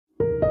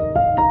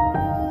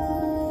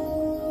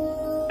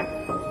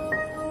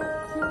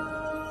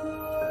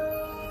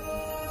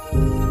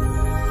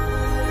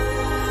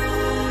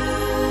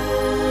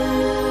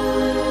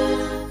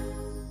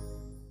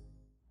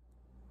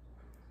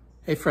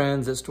Hey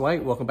friends, it's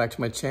Dwight. Welcome back to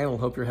my channel.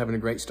 Hope you're having a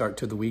great start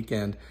to the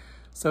weekend.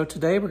 So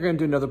today we're going to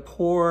do another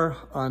pour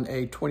on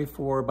a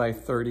 24 by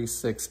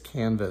 36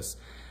 canvas.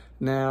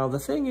 Now the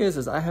thing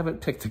is I haven't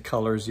picked the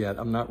colors yet.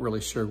 I'm not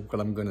really sure what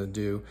I'm going to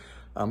do.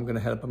 I'm going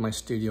to head up in my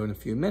studio in a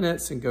few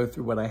minutes and go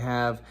through what I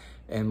have,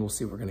 and we'll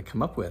see what we're going to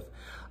come up with.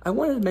 I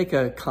wanted to make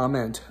a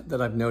comment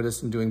that I've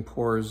noticed in doing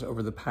pours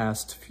over the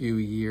past few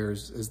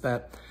years is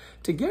that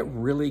to get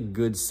really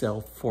good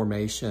self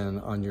formation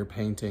on your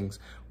paintings,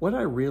 what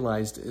I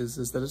realized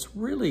is that it's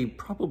really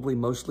probably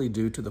mostly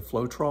due to the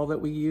floetrol that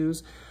we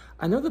use.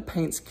 I know the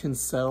paints can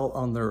sell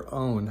on their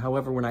own.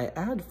 However, when I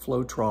add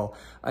floetrol,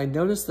 I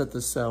notice that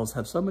the cells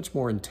have so much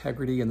more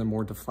integrity and they're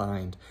more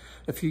defined.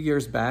 A few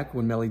years back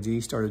when Melly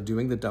D started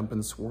doing the dump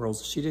and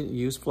swirls, she didn't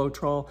use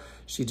floetrol.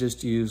 She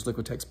just used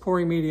liquitex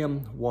pouring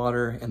medium,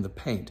 water, and the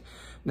paint.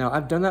 Now,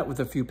 I've done that with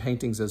a few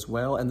paintings as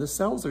well, and the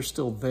cells are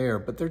still there,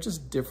 but they're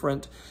just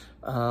different.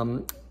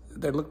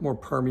 They look more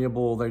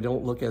permeable. They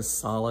don't look as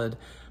solid.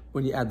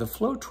 When you add the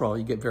floetrol,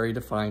 you get very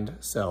defined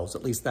cells.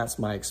 At least that's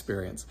my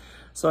experience.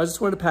 So I just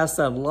wanted to pass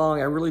that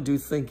along. I really do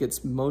think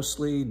it's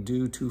mostly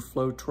due to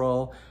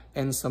floetrol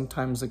and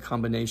sometimes a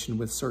combination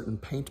with certain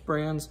paint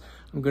brands.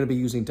 I'm going to be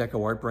using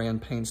DecoArt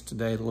brand paints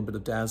today, a little bit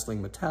of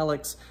dazzling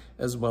metallics,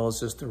 as well as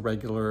just the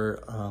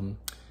regular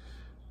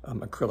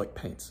acrylic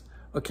paints.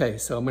 Okay,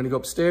 so I'm going to go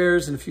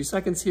upstairs in a few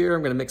seconds here.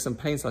 I'm going to mix some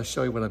paints. I'll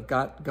show you what I've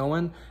got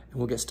going, and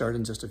we'll get started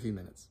in just a few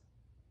minutes.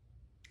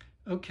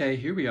 Okay,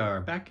 here we are,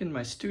 back in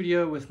my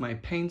studio with my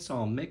paints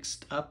all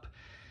mixed up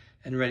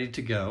and ready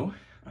to go.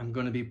 I'm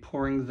going to be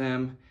pouring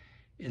them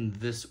in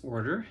this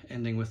order,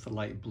 ending with the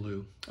light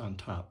blue on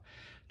top.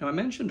 Now, I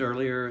mentioned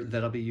earlier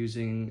that I'll be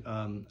using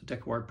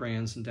DecoArt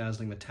brands and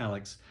dazzling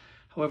metallics.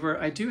 However,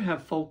 I do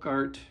have Folk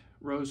Art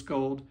Rose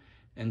Gold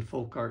and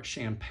Folk Art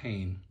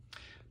Champagne.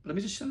 But let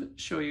me just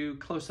show you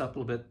close up a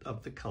little bit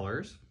of the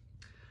colors.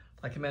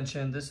 Like I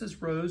mentioned, this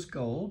is Rose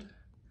Gold,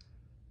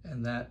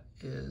 and that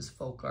is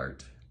Folk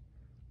Art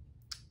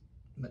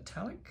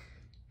Metallic.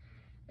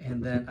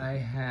 And then I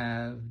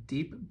have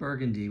Deep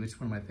Burgundy, which is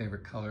one of my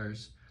favorite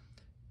colors.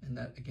 And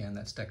that, again,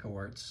 that's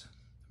DecoArt's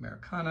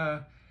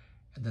Americana.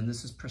 And then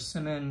this is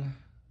Persimmon,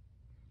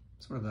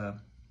 sort of a,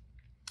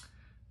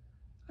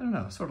 I don't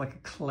know, sort of like a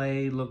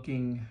clay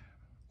looking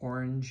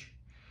orange.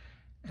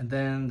 And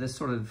then this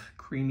sort of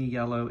creamy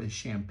yellow is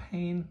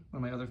Champagne,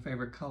 one of my other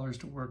favorite colors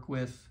to work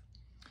with.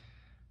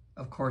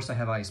 Of course, I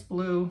have Ice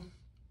Blue.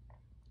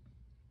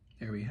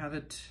 There we have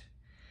it.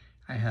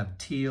 I have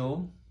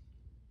Teal.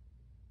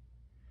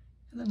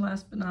 And then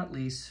last but not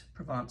least,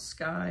 Provence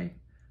Sky.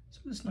 So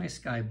this nice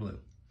sky blue.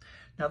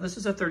 Now this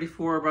is a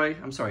 24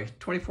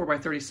 by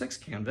 36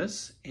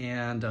 canvas,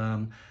 and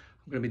I'm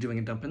gonna be doing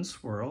a dump and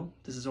swirl.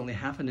 This is only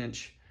 1/2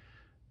 inch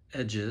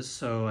edges,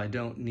 so I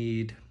don't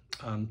need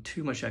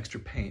too much extra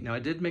paint. Now I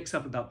did mix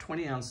up about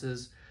 20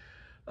 ounces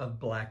of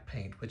black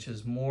paint, which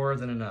is more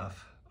than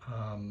enough.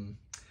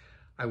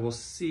 I will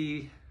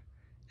see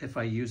if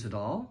I use it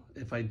all.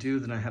 If I do,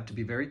 then I have to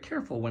be very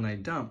careful when I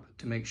dump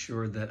to make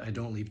sure that I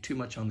don't leave too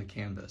much on the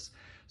canvas.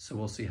 So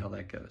we'll see how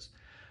that goes.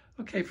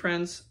 Okay,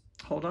 friends,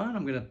 hold on.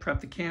 I'm gonna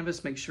prep the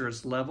canvas, make sure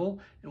it's level,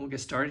 and we'll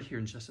get started here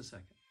in just a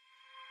second.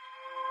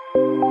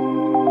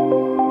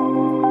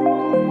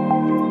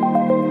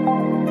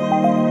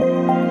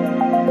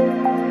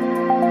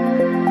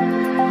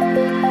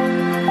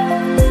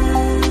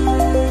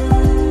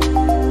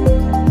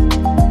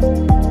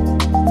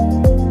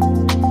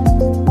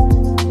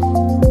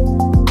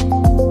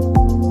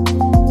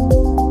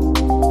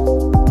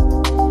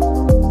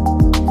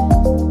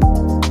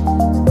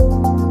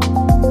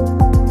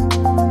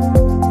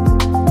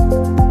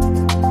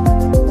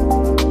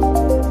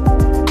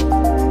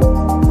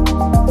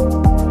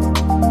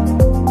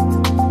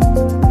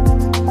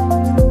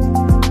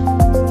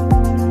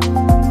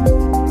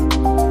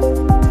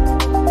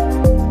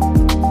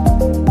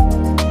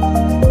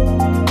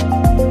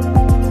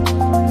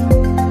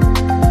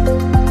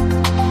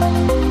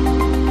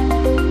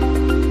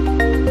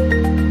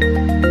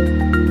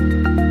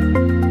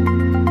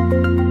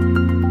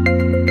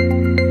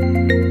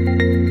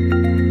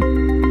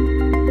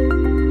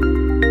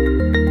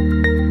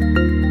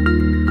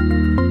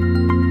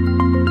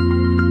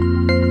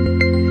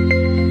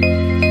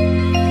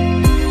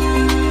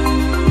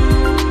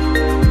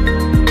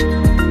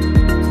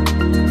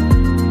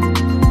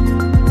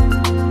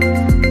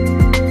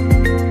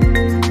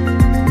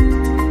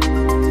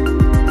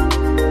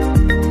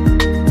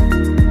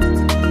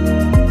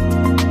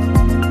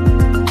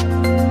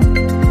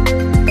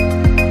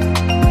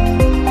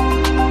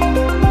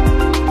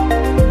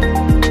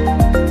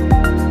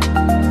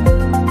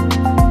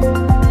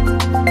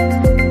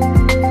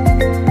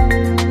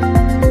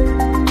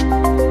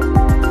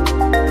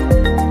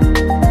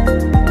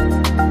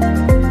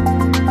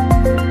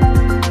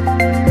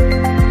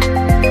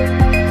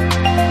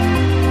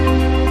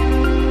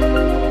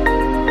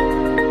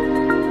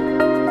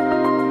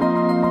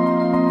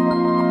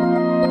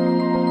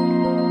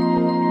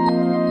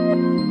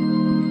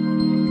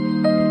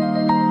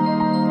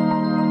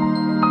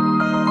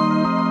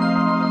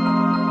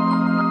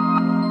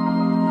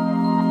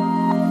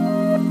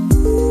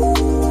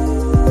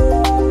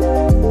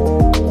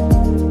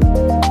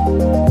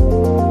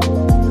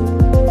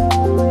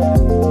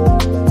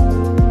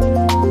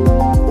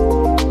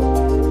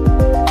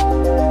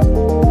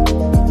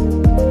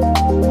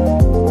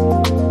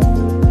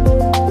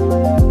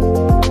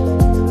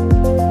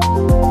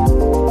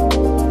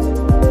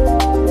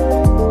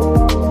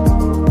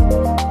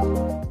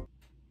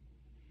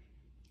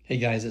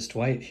 guys, it's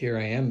Dwight. Here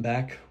I am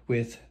back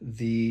with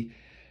the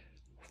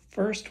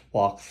first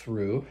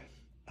walkthrough.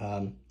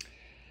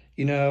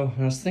 You know,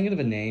 when I was thinking of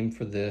a name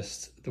for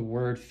this, the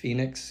word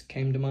Phoenix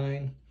came to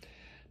mind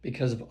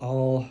because of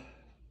all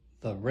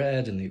the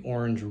red and the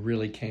orange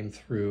really came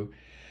through.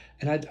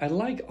 And I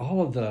like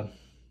all of the,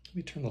 let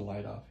me turn the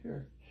light off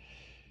here.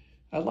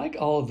 I like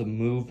all of the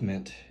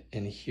movement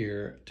in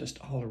here, just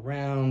all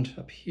around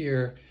up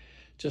here,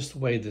 just the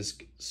way this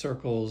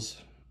circles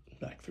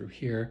back through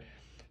here.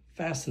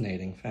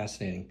 Fascinating,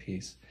 fascinating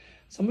piece.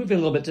 So I'll move in a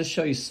little bit, just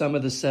show you some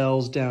of the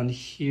cells down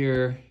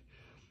here.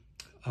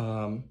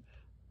 I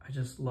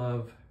just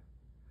love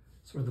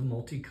sort of the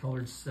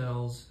multicolored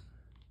cells.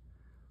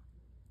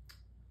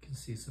 You can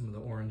see some of the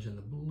orange and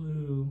the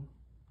blue.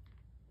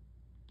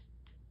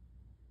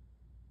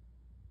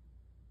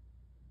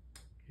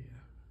 Yeah,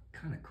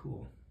 kind of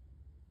cool.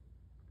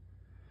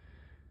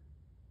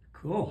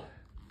 Cool.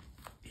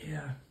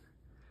 Yeah,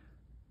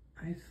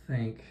 I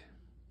think,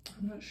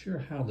 I'm not sure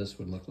how this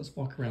would look. Let's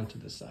walk around to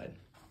this side.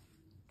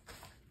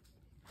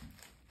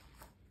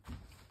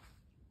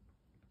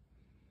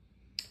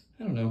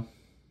 I don't know.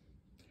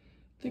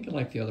 I think I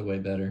like the other way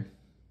better.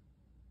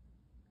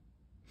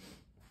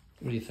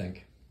 What do you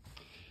think?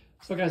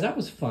 So guys, that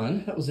was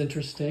fun. That was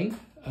interesting.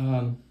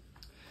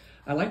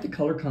 I like the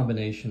color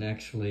combination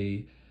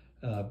actually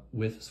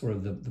with sort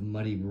of the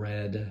muddy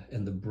red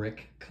and the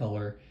brick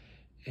color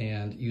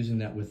and using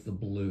that with the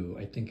blue.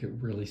 I think it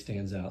really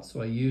stands out.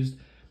 So I used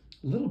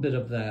a little bit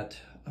of that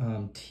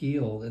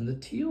teal, and the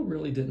teal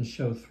really didn't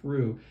show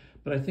through,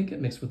 but I think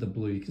it mixed with the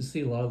blue. You can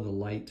see a lot of the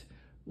light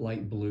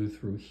blue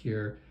through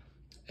here.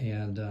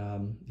 And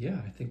yeah,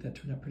 I think that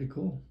turned out pretty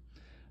cool.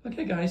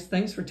 Okay guys,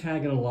 thanks for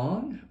tagging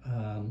along.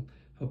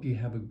 Hope you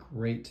have a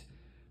great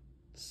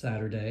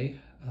Saturday.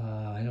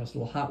 I know it's a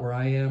little hot where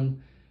I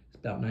am. It's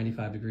about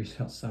 95 degrees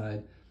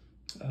outside.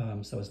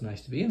 So it's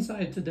nice to be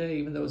inside today,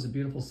 even though it's a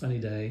beautiful sunny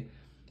day.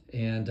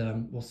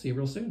 And we'll see you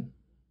real soon.